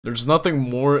There's nothing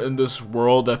more in this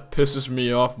world that pisses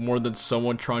me off more than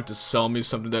someone trying to sell me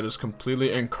something that is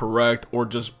completely incorrect or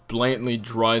just blatantly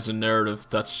drives a narrative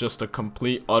that's just a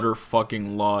complete utter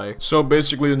fucking lie. So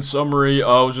basically, in summary,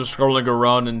 I was just scrolling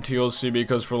around in TLC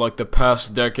because for like the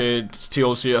past decade,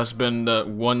 TLC has been that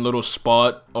one little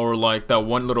spot or like that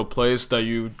one little place that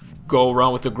you go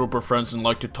around with a group of friends and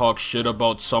like to talk shit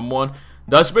about someone.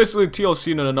 That's basically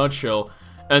TLC in a nutshell.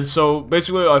 And so,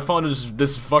 basically, I found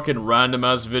this fucking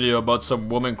random-ass video about some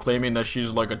woman claiming that she's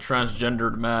like a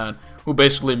transgendered man who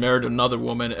basically married another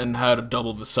woman and had a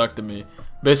double vasectomy.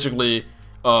 Basically,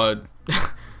 I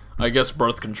guess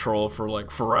birth control for like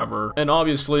forever. And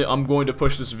obviously, I'm going to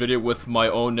push this video with my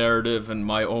own narrative and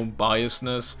my own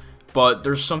biasness. But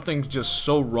there's something just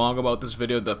so wrong about this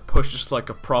video that pushes like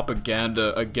a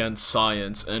propaganda against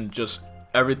science, and just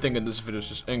everything in this video is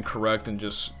just incorrect and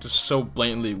just so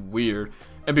blatantly weird.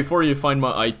 And before you find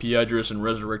my IP address and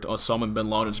resurrect Osama bin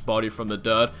Laden's body from the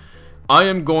dead, I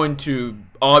am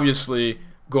obviously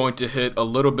going to hit a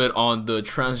little bit on the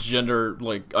transgender,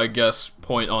 like, I guess,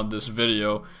 point on this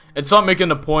video. It's not making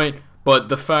a point, but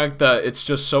the fact that it's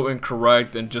just so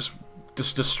incorrect and just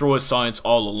destroys science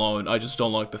all alone, I just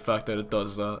don't like the fact that it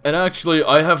does that. And actually,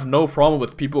 I have no problem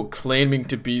with people claiming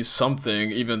to be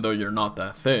something, even though you're not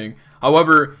that thing.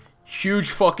 However, huge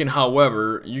fucking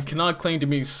however, you cannot claim to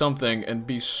be something and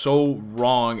be so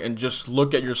wrong and just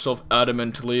look at yourself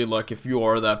adamantly like if you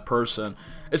are that person.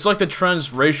 It's like the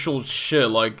transracial shit,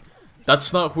 like,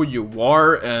 that's not who you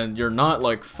are, and you're not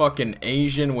like fucking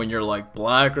Asian when you're like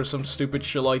black or some stupid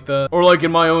shit like that. Or like,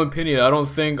 in my own opinion, I don't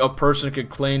think a person could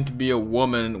claim to be a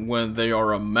woman when they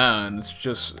are a man. It's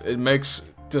just, it makes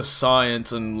the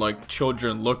science and like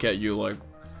children look at you like,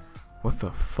 what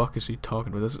the fuck is he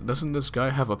talking about? Doesn't this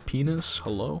guy have a penis?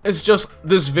 Hello? It's just,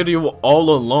 this video all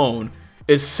alone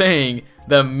is saying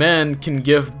that men can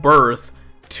give birth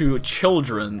to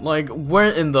children. Like, where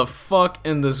in the fuck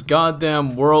in this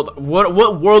goddamn world, what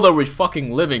world are we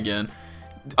fucking living in?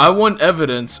 I want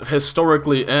evidence,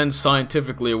 historically and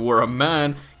scientifically, where a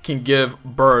man can give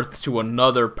birth to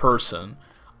another person.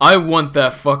 I want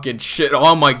that fucking shit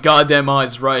on my goddamn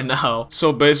eyes right now.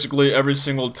 So basically, every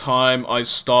single time I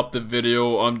stop the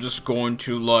video, I'm just going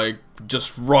to like,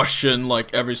 just rush in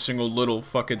like every single little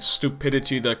fucking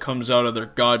stupidity that comes out of their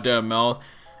goddamn mouth.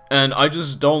 And I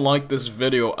just don't like this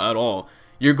video at all.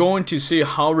 You're going to see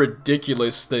how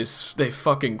ridiculous they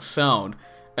fucking sound.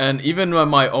 And even in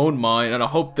my own mind, and I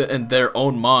hope that in their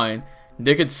own mind,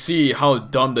 they could see how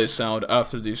dumb they sound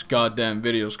after these goddamn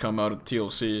videos come out of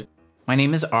TLC. My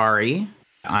name is Ari.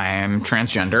 I am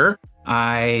transgender.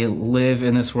 I live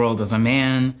in this world as a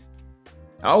man.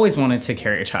 I always wanted to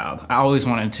carry a child. I always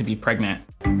wanted to be pregnant.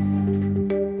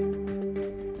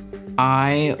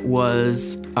 I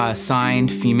was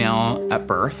assigned female at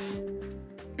birth.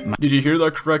 Did you hear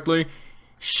that correctly?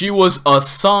 She was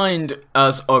assigned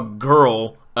as a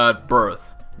girl at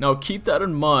birth. Now keep that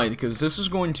in mind, because this is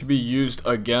going to be used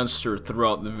against her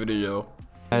throughout the video.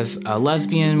 As a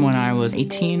lesbian when I was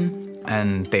 18.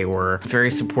 And they were very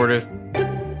supportive.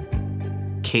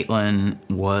 Caitlin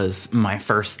was my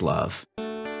first love.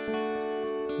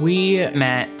 We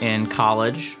met in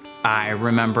college. I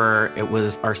remember it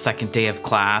was our second day of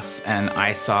class, and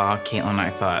I saw Caitlin.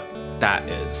 I thought, that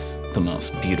is the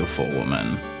most beautiful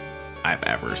woman I've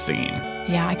ever seen.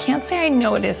 Yeah, I can't say I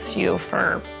noticed you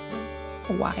for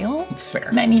a while. It's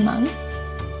fair. Many months.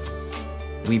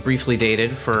 We briefly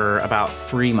dated for about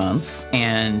 3 months,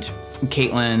 and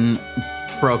Caitlin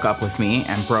broke up with me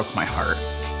and broke my heart.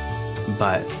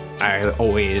 But I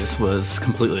always was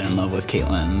completely in love with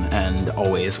Caitlin and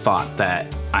always thought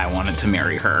that I wanted to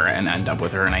marry her and end up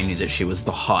with her, and I knew that she was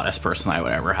the hottest person I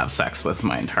would ever have sex with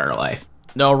my entire life.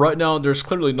 Now, right now, there's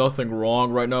clearly nothing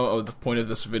wrong right now at the point of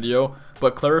this video,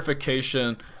 but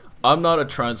clarification, I'm not a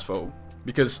transphobe.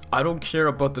 Because I don't care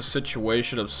about the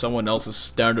situation of someone else's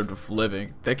standard of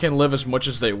living. They can live as much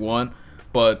as they want,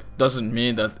 but doesn't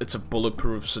mean that it's a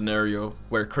bulletproof scenario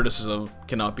where criticism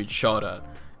cannot be shot at.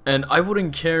 And I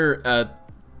wouldn't care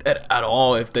at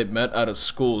all if they met at a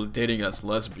school dating as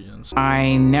lesbians.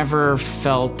 I never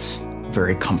felt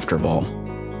very comfortable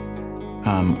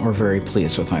or very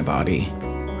pleased with my body.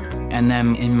 And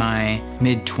then in my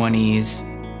mid-20s,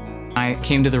 I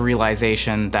came to the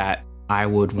realization that I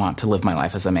would want to live my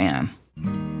life as a man.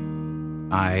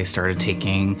 I started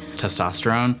taking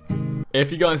testosterone.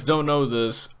 If you guys don't know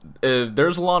this,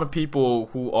 there's a lot of people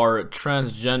who are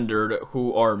transgendered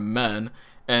who are men,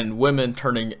 and women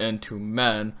turning into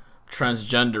men,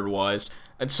 transgender-wise.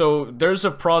 And so there's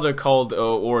a product called,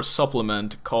 or a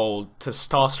supplement called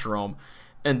testosterone.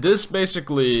 And this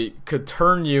basically could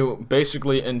turn you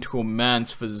basically into a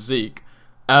man's physique.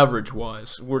 average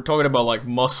wise. We're talking about like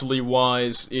muscly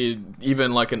wise,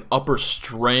 even like an upper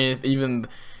strength, even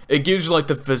it gives you like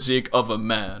the physique of a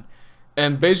man.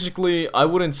 And basically, I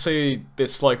wouldn't say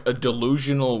it's like a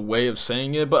delusional way of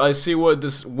saying it, but I see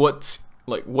what's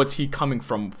he coming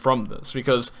from this,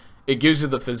 because it gives you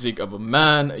the physique of a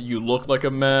man, you look like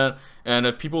a man, and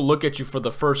if people look at you for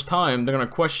the first time, they're gonna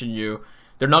question you.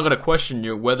 They're not gonna question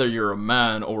you whether you're a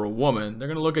man or a woman. They're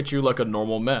gonna look at you like a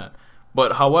normal man.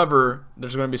 But however,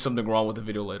 there's gonna be something wrong with the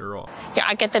video later on. Yeah,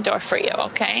 I'll get the door for you,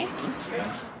 okay?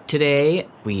 Today,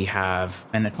 we have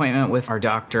an appointment with our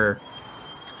doctor.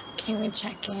 Can we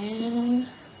check in?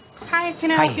 Hi, can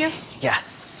I help you?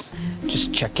 Yes.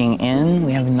 Just checking in.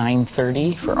 We have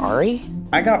 9:30 for Ari.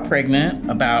 I got pregnant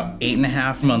about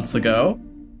 8.5 months ago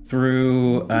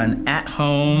through an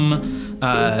at-home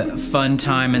fun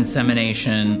time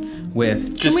insemination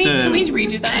with just Can we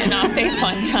redo that and not say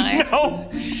fun time? No.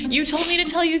 You told me to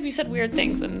tell you if you said weird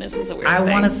things, and this is a weird thing. I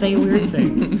want to say weird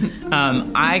things.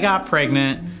 I got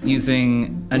pregnant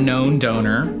using a known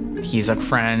donor. He's a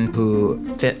friend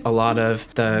who fit a lot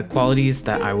of the qualities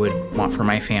that I would want for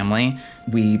my family.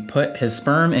 We put his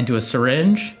sperm into a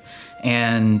syringe,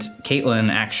 and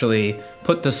Caitlin actually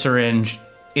put the syringe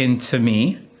into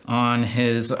me on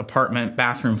his apartment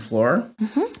bathroom floor,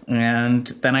 and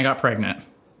then I got pregnant.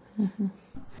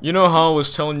 You know how I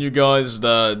was telling you guys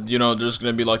that, you know, there's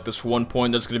gonna be like this one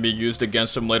point that's gonna be used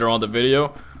against him later on in the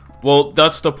video? Well,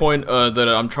 that's the point that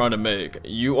I'm trying to make.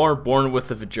 You are born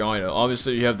with a vagina.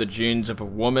 Obviously, you have the genes of a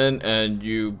woman, and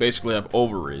you basically have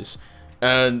ovaries.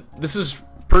 And this is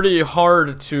pretty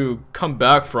hard to come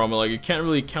back from. Like, you can't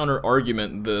really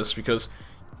counter-argument this, because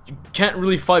you can't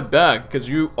really fight back, because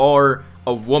you are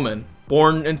a woman.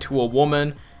 Born into a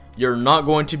woman, you're not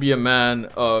going to be a man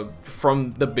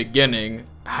from the beginning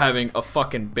having a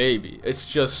fucking baby. It's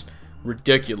just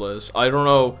ridiculous. I don't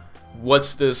know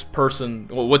what this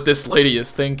lady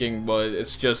is thinking, but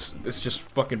it's just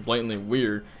fucking blatantly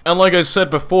weird. And like I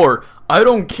said before, I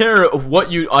don't care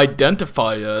what you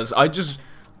identify as.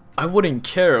 I wouldn't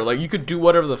care. Like, you could do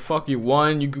whatever the fuck you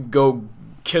want. You could go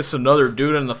kiss another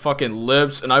dude in the fucking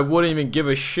lips, and I wouldn't even give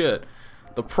a shit.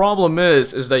 The problem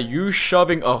is that you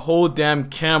shoving a whole damn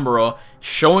camera,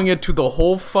 showing it to the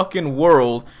whole fucking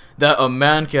world that a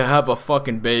man can have a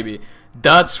fucking baby.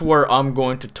 That's where I'm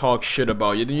going to talk shit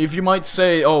about you. If you might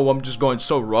say, oh, I'm just going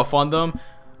so rough on them,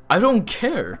 I don't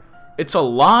care. It's a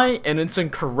lie and it's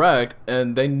incorrect,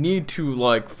 and they need to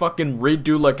like fucking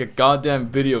redo like a goddamn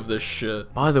video of this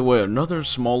shit. By the way, another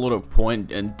small little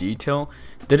point and detail.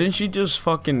 Didn't she just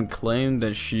fucking claim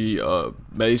that she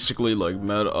basically like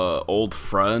met a old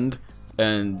friend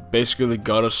and basically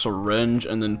got a syringe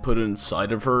and then put it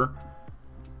inside of her?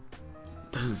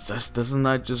 Doesn't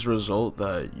that just result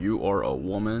that you are a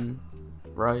woman,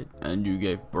 right? And you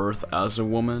gave birth as a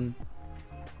woman?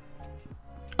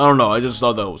 I don't know, I just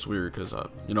thought that was weird because,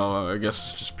 you know, I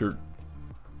guess it's just pure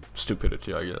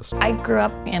stupidity, I guess. I grew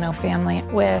up in a family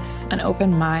with an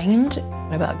open mind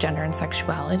about gender and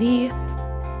sexuality.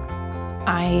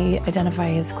 I identify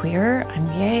as queer, I'm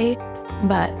gay,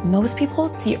 but most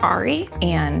people see Ari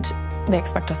and they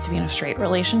expect us to be in a straight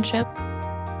relationship.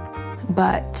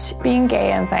 But being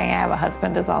gay and saying I have a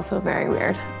husband is also very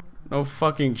weird. No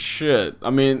fucking shit. I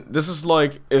mean, this is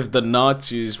like if the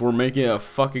Nazis were making a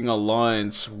fucking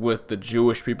alliance with the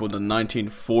Jewish people in the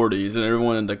 1940s and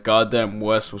everyone in the goddamn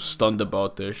West was stunned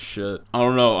about this shit. I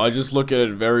don't know, I just look at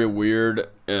it very weird,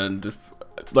 and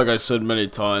like I said many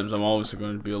times, I'm always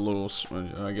going to be a little,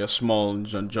 I guess, small and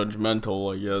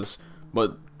judgmental, I guess.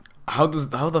 But how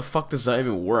the fuck does that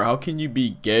even work? How can you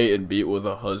be gay and be with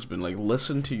a husband? Like,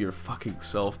 listen to your fucking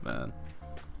self, man.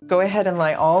 Go ahead and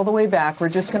lie all the way back. We're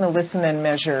just going to listen and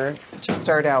measure to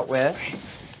start out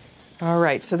with. All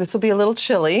right, so this will be a little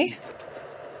chilly.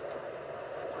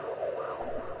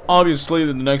 Obviously,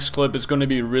 the next clip is going to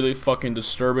be really fucking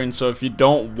disturbing, so if you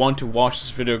don't want to watch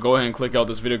this video, go ahead and click out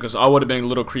this video, because I would have been a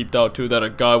little creeped out too that a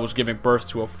guy was giving birth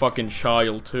to a fucking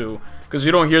child too. Because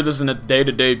you don't hear this on a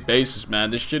day-to-day basis,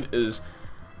 man. This shit is...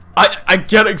 I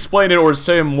can't explain it or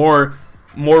say more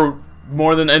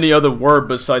than any other word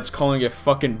besides calling it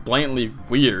fucking blatantly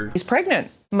weird. He's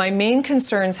pregnant. My main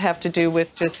concerns have to do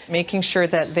with just making sure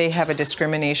that they have a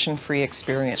discrimination-free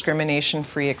experience.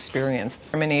 Discrimination-free experience.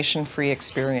 Discrimination-free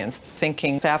experience.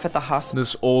 Thinking staff at the hospital.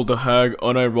 This old hag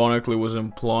unironically was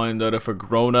implying that if a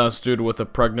grown-ass dude with a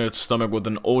pregnant stomach with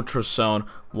an ultrasound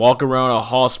walk around a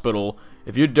hospital,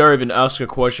 if you dare even ask a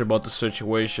question about the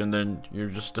situation, then you're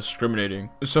just discriminating.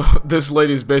 So this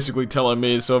lady's basically telling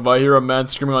me, so if I hear a man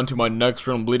screaming onto my next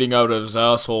room bleeding out of his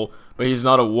asshole, but he's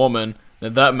not a woman,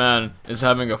 then that man is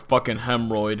having a fucking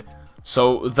hemorrhoid.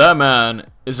 So that man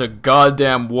is a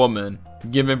goddamn woman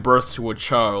giving birth to a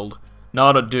child,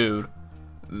 not a dude.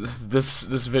 This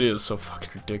video is so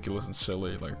fucking ridiculous and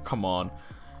silly. Like, come on.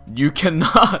 You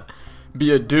cannot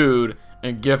be a dude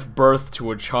and give birth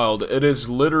to a child. It is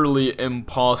literally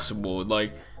impossible.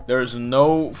 Like, there's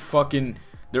no fucking...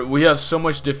 we have so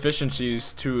much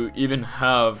deficiencies to even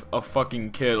have a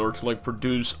fucking kid or to, like,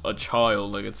 produce a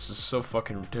child. Like, it's just so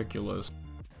fucking ridiculous.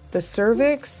 The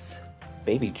cervix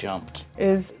Baby jumped.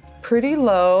 is pretty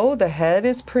low, the head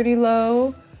is pretty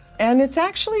low, and it's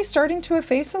actually starting to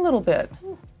efface a little bit.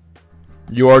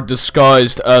 You are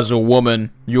disguised as a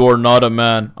woman. You are not a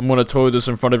man. I'm gonna tell you this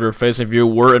in front of your face. If you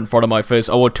were in front of my face,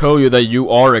 I will tell you that you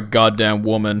are a goddamn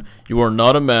woman. You are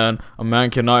not a man. A man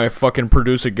cannot fucking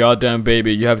produce a goddamn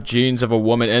baby. You have genes of a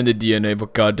woman and the DNA of a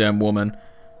goddamn woman.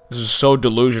 This is so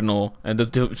delusional, and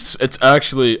it's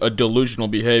actually a delusional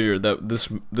behavior that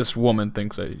this woman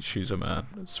thinks that she's a man.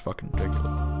 It's fucking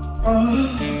ridiculous.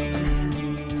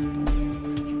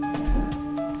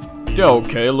 Yeah,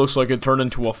 okay, it looks like it turned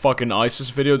into a fucking ISIS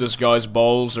video. This guy's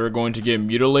balls are going to get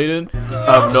mutilated.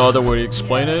 I have no other way to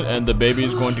explain it, and the baby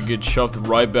is going to get shoved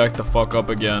right back the fuck up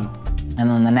again. And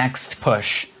then the next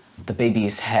push, the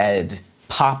baby's head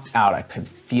popped out. I could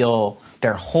feel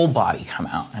their whole body come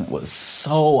out, and it was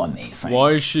so amazing.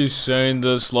 Why is she saying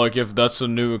this like if that's a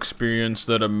new experience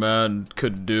that a man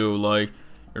could do? Like,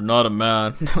 you're not a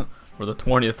man for the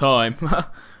 20th time.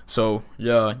 So,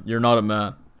 yeah, you're not a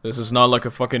man. This is not like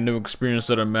a fucking new experience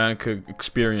that a man could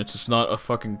experience. It's not a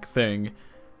fucking thing.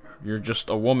 You're just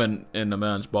a woman in a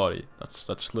man's body.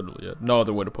 That's literally it. No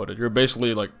other way to put it. You're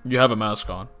basically like, you have a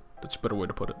mask on. That's a better way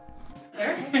to put it.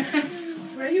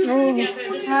 Where are you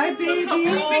together? Hi, baby.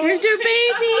 Here's your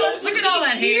baby. Look at all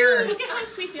that hair. Look at how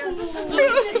sweet they are. Look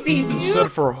at this baby.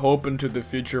 Instead for hope into the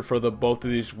future for the both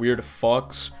of these weird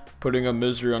fucks putting a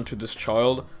misery onto this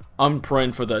child, I'm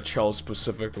praying for that child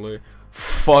specifically.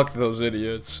 Fuck those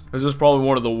idiots. This is probably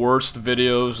one of the worst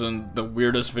videos and the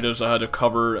weirdest videos I had to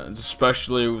cover,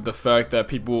 especially with the fact that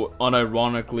people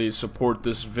unironically support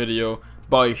this video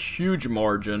by a huge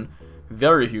margin,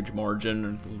 very huge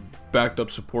margin, backed up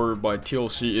supported by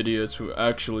TLC idiots who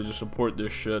actually just support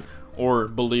this shit or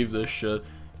believe this shit.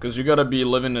 Because you gotta be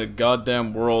living in a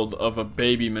goddamn world of a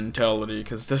baby mentality,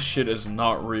 because this shit is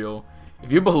not real.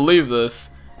 If you believe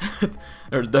this,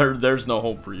 there's no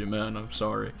hope for you, man. I'm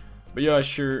sorry. But yeah,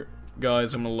 sure,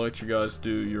 guys, I'm gonna let you guys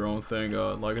do your own thing.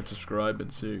 Like and subscribe,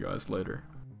 and see you guys later.